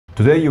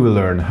Today you will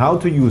learn how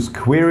to use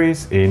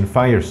queries in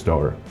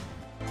Firestore.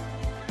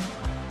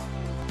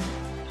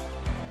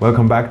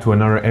 Welcome back to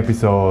another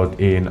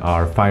episode in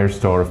our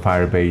Firestore,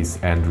 Firebase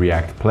and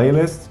React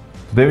playlist.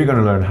 Today we're going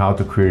to learn how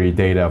to query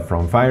data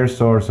from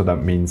Firestore, so that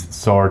means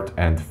sort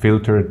and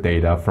filter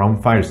data from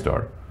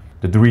Firestore.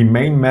 The three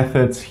main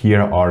methods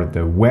here are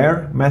the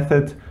where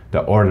method,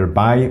 the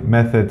orderBy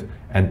method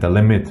and the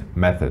limit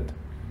method.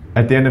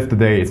 At the end of the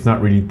day, it's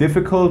not really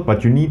difficult,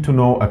 but you need to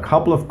know a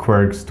couple of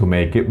quirks to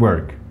make it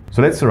work.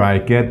 So let's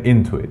get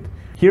into it.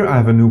 Here I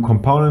have a new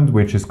component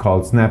which is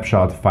called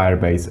Snapshot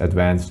Firebase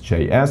Advanced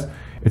JS.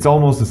 It's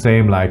almost the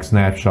same like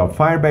Snapshot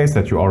Firebase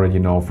that you already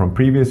know from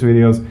previous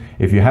videos.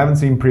 If you haven't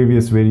seen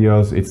previous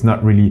videos, it's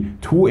not really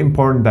too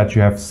important that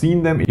you have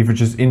seen them if you're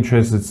just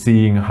interested in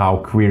seeing how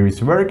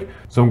queries work.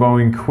 So I'm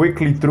going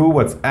quickly through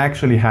what's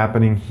actually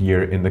happening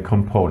here in the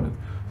component.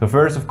 So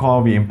first of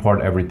all, we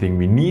import everything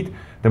we need.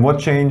 Then what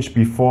changed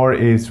before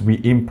is we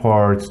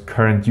import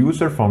current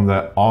user from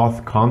the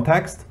auth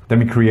context. Then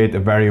we create a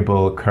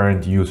variable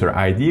current user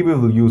ID. We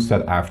will use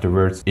that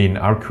afterwards in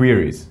our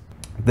queries.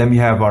 Then we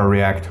have our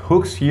React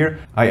hooks here.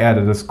 I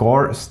added a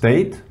score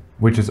state,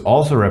 which is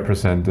also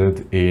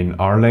represented in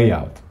our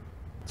layout.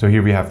 So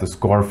here we have the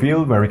score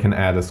field where we can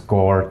add a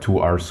score to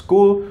our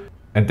school.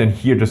 And then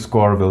here the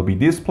score will be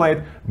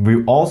displayed.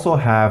 We also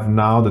have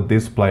now the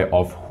display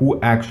of who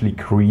actually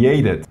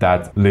created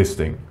that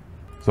listing.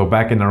 So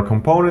back in our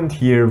component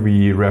here,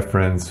 we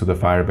reference to the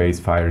Firebase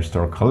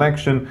Firestore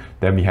collection.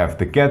 Then we have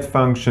the get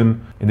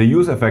function. In the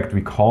use effect,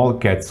 we call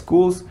get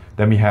schools.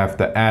 Then we have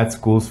the add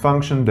schools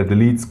function, the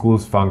delete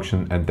schools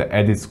function, and the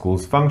edit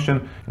schools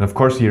function. And of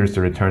course, here is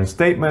the return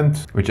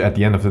statement, which at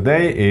the end of the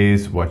day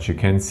is what you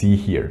can see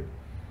here.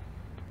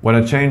 What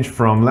I changed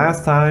from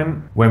last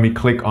time, when we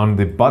click on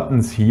the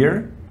buttons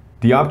here,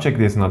 the object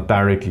is not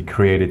directly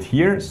created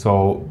here.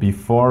 So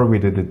before we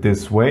did it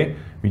this way,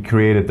 we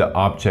created the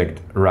object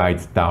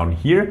right down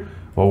here.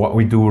 Well, what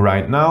we do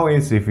right now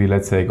is if we,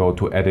 let's say, go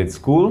to edit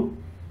school,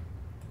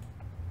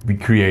 we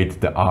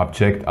create the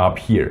object up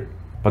here.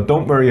 But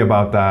don't worry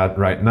about that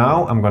right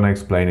now. I'm going to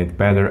explain it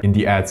better in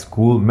the add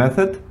school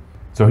method.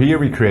 So here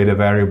we create a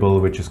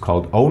variable which is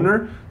called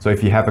owner. So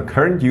if you have a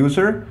current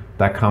user,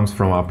 that comes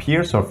from up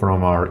here, so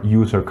from our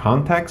user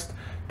context,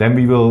 then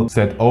we will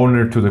set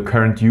owner to the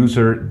current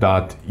user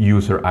dot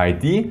user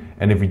ID.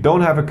 And if we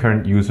don't have a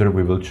current user,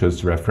 we will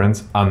just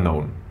reference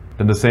unknown.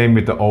 Then the same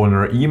with the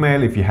owner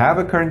email. If you have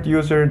a current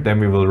user, then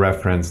we will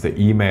reference the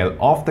email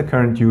of the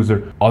current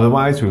user.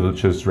 Otherwise, we will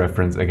just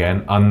reference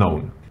again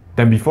unknown.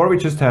 Then before we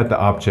just had the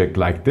object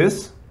like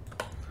this,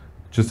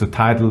 just the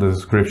title, the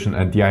description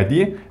and the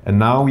ID. And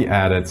now we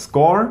added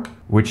score,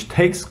 which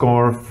takes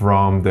score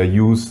from the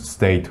use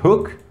state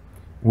hook,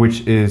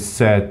 which is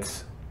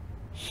set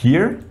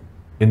here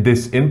in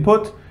this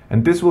input.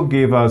 And this will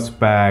give us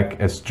back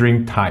a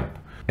string type.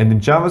 And in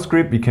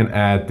JavaScript, we can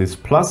add this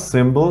plus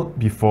symbol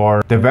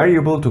before the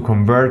variable to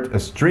convert a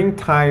string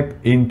type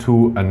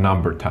into a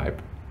number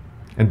type.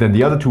 And then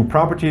the other two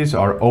properties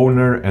are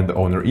owner and the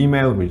owner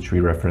email, which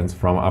we reference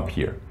from up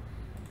here.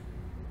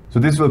 So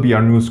this will be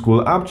our new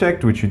school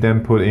object, which we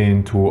then put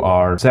into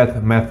our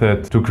set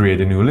method to create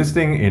a new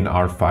listing in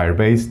our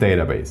Firebase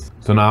database.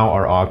 So now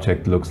our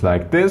object looks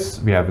like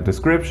this. We have a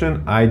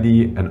description,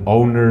 ID, an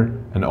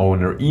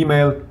owner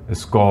email, a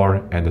score,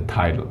 and a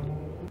title.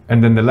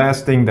 And then the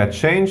last thing that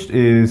changed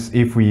is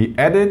if we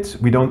edit,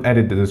 we don't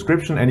edit the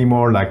description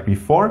anymore like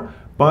before,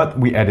 but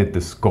we edit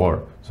the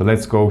score. So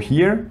let's go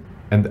here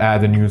and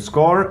add a new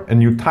score, a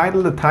new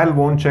title. The title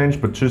won't change,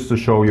 but just to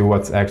show you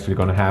what's actually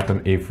going to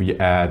happen if we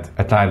add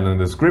a title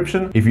and a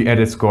description. If we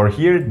edit score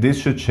here,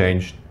 this should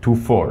change to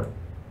 4.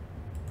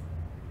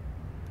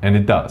 And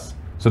it does.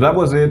 So that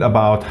was it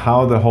about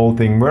how the whole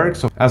thing works.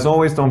 So as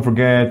always, don't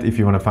forget, if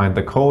you want to find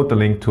the code, the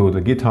link to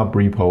the GitHub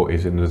repo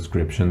is in the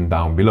description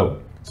down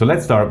below. So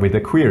let's start with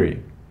the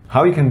query.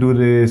 How you can do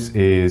this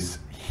is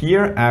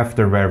here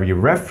after where we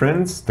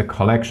reference the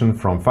collection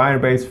from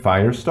Firebase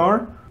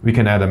Firestore, we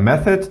can add a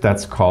method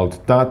that's called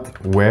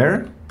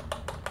 .where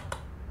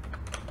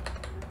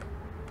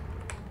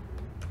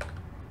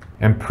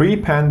and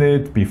prepend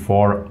it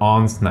before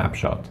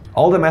onSnapshot.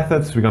 All the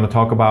methods we're going to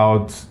talk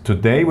about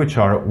today, which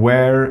are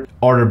where,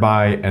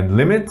 orderBy and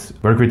limit,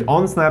 work with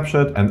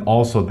onSnapshot and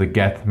also the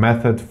get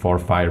method for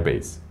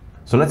Firebase.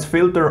 So let's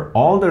filter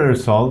all the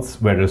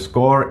results where the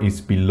score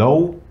is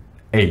below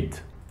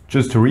 8.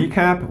 Just to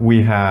recap,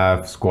 we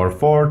have score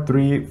 4,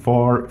 3,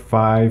 4,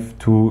 5,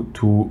 2,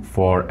 2,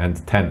 4,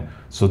 and 10.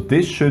 So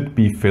this should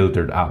be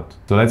filtered out.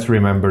 So let's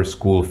remember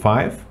school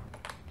 5.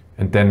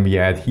 And then we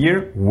add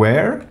here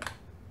where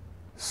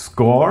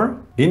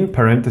score in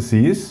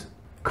parentheses,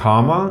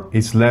 comma,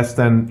 is less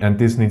than, and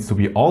this needs to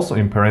be also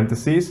in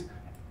parentheses,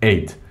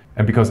 8.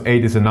 And because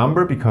 8 is a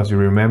number, because you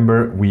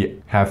remember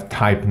we have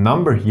type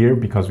number here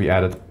because we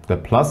added the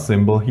plus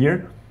symbol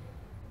here,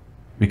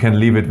 we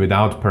can leave it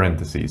without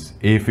parentheses.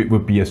 If it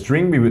would be a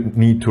string, we would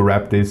need to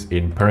wrap this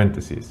in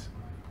parentheses.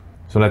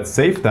 So let's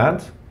save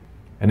that.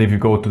 And if you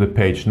go to the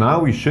page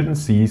now, we shouldn't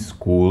see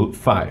school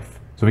 5.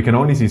 So we can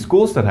only see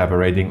schools that have a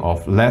rating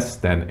of less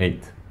than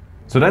 8.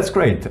 So that's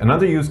great.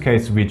 Another use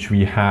case which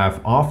we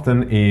have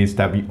often is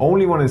that we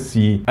only want to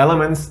see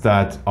elements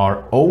that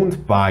are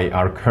owned by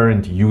our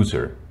current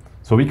user.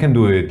 So we can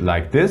do it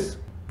like this.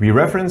 We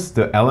reference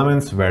the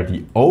elements where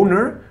the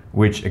owner,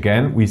 which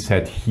again we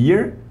set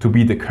here to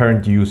be the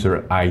current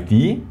user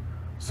ID.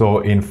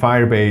 So in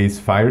Firebase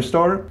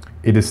Firestore,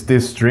 it is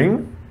this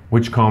string,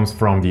 which comes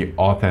from the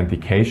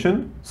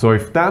authentication. So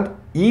if that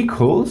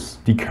equals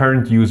the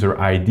current user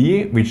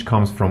ID, which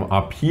comes from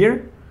up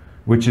here,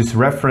 which is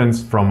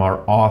referenced from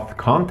our auth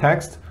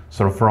context,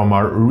 so from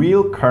our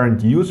real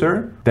current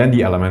user, then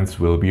the elements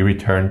will be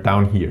returned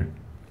down here.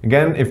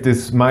 Again, if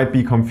this might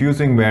be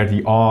confusing where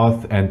the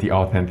auth and the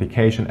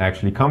authentication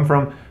actually come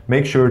from,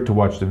 make sure to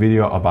watch the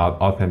video about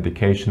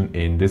authentication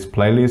in this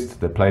playlist.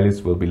 The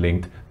playlist will be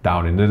linked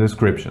down in the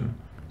description.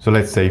 So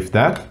let's save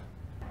that.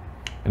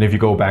 And if you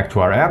go back to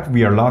our app,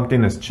 we are logged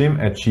in as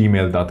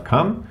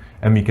jim@gmail.com,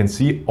 and we can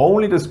see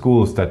only the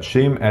schools that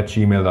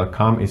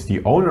jim@gmail.com is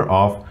the owner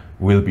of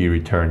will be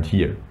returned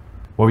here.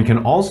 What we can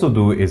also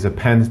do is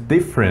append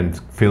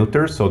different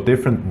filters, so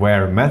different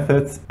where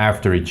methods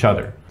after each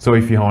other. So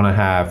if you want to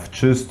have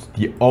just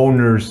the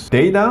owner's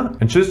data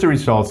and just the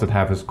results that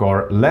have a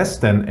score less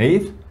than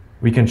 8,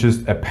 we can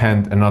just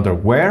append another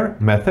where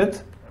method.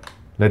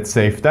 Let's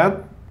save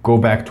that, go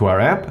back to our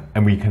app,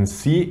 and we can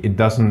see it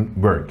doesn't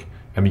work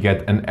and we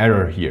get an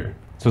error here.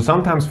 So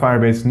sometimes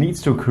Firebase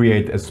needs to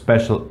create a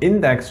special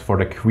index for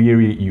the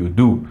query you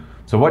do.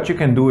 So what you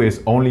can do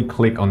is only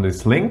click on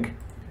this link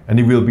and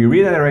it will be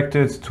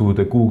redirected to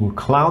the Google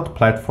Cloud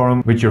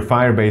platform, which your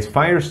Firebase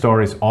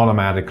Firestore is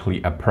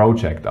automatically a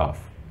project of.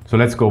 So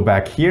let's go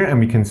back here and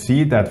we can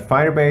see that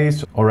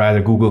Firebase, or rather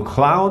Google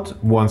Cloud,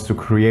 wants to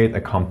create a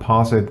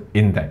composite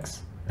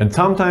index. And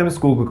sometimes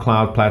Google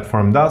Cloud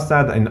Platform does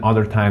that, and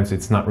other times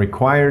it's not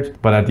required,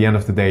 but at the end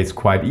of the day it's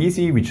quite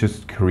easy. We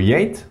just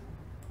create.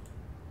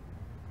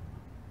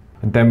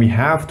 And then we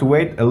have to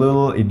wait a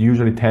little. It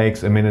usually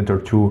takes a minute or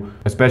two,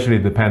 especially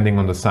depending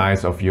on the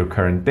size of your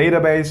current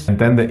database. And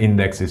then the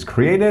index is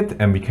created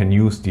and we can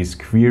use this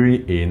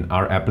query in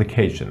our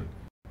application.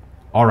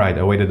 All right,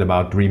 I waited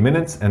about 3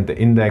 minutes and the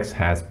index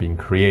has been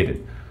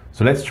created.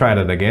 So let's try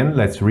that again.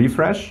 Let's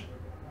refresh.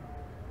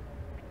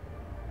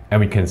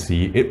 And we can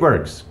see it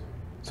works.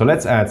 So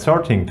let's add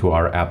sorting to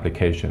our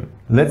application.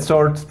 Let's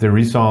sort the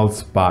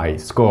results by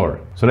score.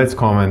 So let's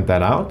comment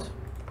that out.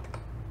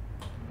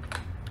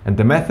 And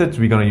the method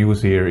we're going to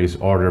use here is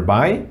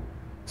orderBy,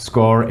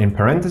 score in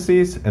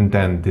parentheses, and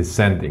then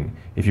descending.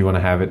 If you want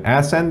to have it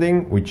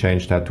ascending, we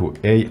change that to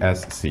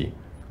ASC.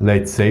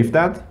 Let's save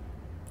that,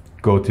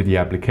 go to the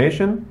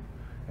application,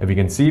 and we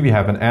can see we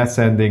have an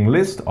ascending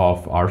list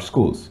of our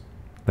schools.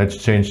 Let's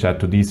change that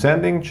to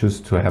descending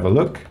just to have a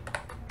look.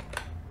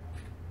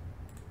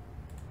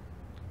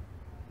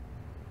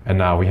 And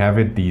now we have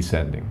it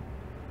descending.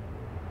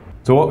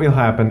 So what will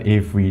happen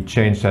if we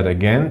change that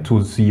again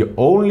to see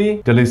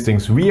only the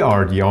listings we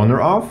are the owner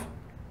of?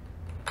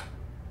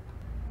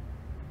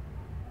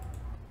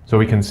 So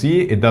we can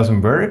see it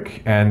doesn't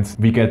work and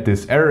we get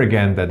this error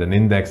again that an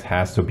index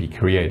has to be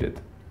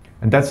created.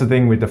 And that's the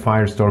thing with the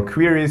Firestore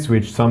queries,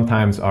 which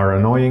sometimes are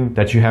annoying,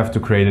 that you have to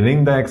create an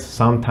index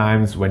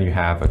sometimes when you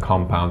have a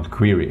compound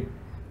query.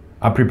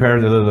 I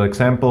prepared a little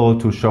example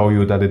to show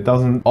you that it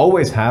doesn't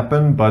always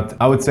happen, but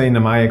I would say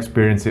in my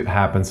experience it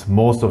happens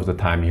most of the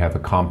time you have a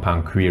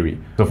compound query.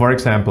 So for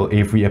example,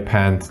 if we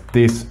append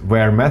this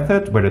where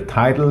method where the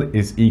title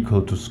is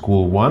equal to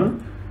school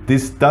 1,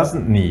 this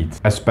doesn't need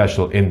a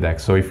special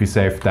index. So if we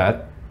save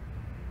that,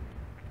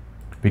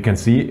 we can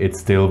see it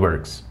still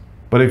works.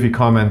 But if we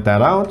comment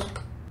that out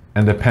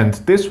and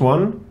append this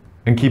one,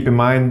 and keep in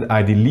mind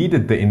I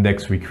deleted the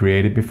index we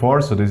created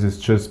before, so this is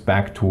just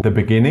back to the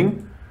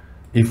beginning.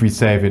 If we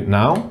save it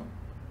now,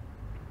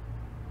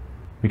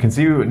 we can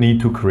see we would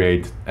need to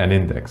create an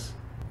index.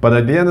 But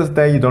at the end of the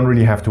day, you don't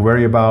really have to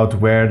worry about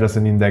where does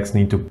an index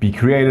need to be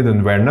created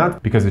and where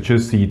not, because you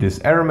just see this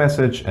error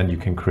message and you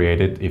can create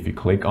it if you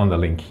click on the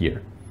link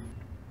here.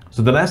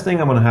 So the last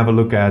thing I want to have a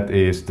look at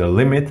is the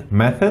limit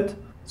method.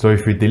 So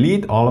if we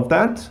delete all of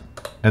that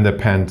and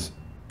append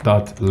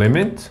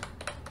 .limit,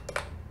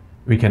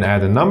 we can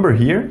add a number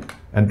here,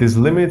 and this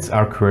limits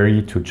our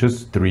query to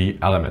just 3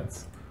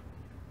 elements.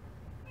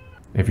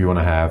 If you want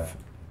to have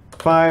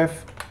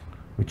 5,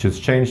 we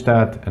just change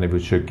that and it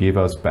should give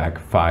us back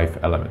 5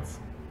 elements.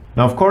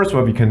 Now, of course,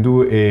 what we can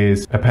do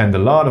is append a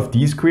lot of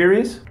these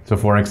queries. So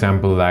for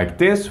example, like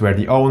this, where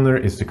the owner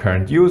is the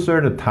current user,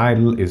 the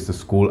title is the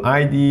school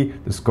ID,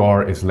 the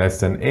score is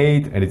less than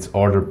 8, and it's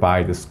ordered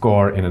by the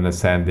score in an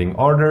ascending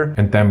order.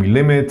 And then we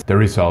limit the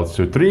results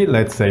to 3.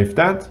 Let's save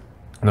that.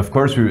 And of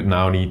course, we would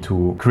now need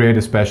to create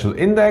a special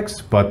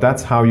index, but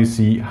that's how you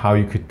see how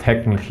you could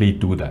technically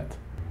do that.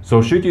 So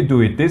should you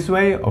do it this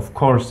way? Of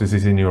course, this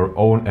is in your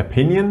own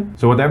opinion.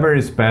 So whatever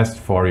is best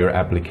for your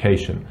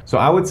application. So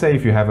I would say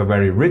if you have a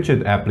very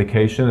rigid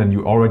application and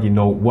you already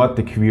know what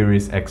the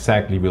queries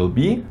exactly will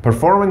be,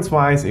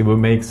 performance-wise, it will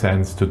make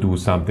sense to do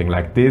something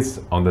like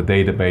this on the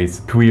database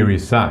query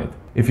side.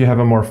 If you have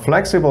a more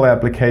flexible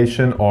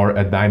application or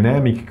a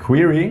dynamic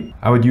query,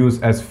 I would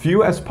use as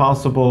few as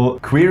possible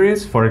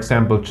queries. For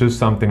example, just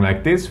something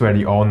like this where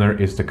the owner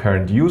is the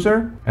current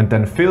user, and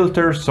then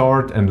filter,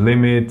 sort, and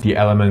limit the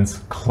elements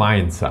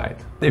client side.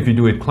 If you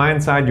do it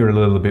client side, you're a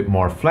little bit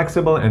more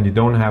flexible and you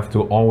don't have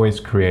to always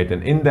create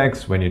an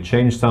index when you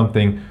change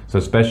something. So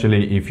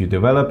especially if you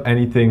develop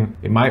anything,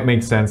 it might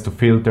make sense to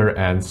filter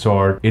and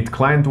sort it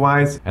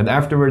client-wise. And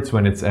afterwards,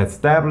 when it's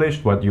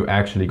established what you're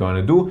actually going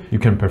to do, you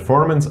can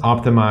performance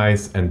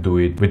optimize and do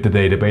it with the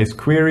database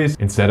queries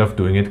instead of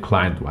doing it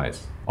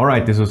client-wise.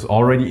 Alright, this was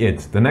already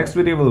it. The next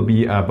video will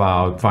be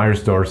about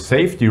Firestore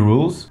safety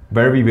rules,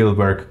 where we will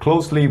work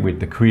closely with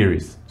the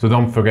queries. So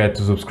don't forget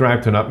to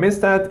subscribe to not miss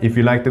that. If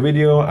you like the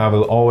video, I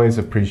will always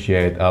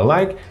appreciate a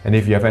like. And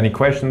if you have any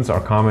questions or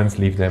comments,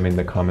 leave them in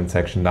the comment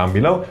section down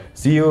below.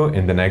 See you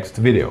in the next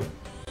video.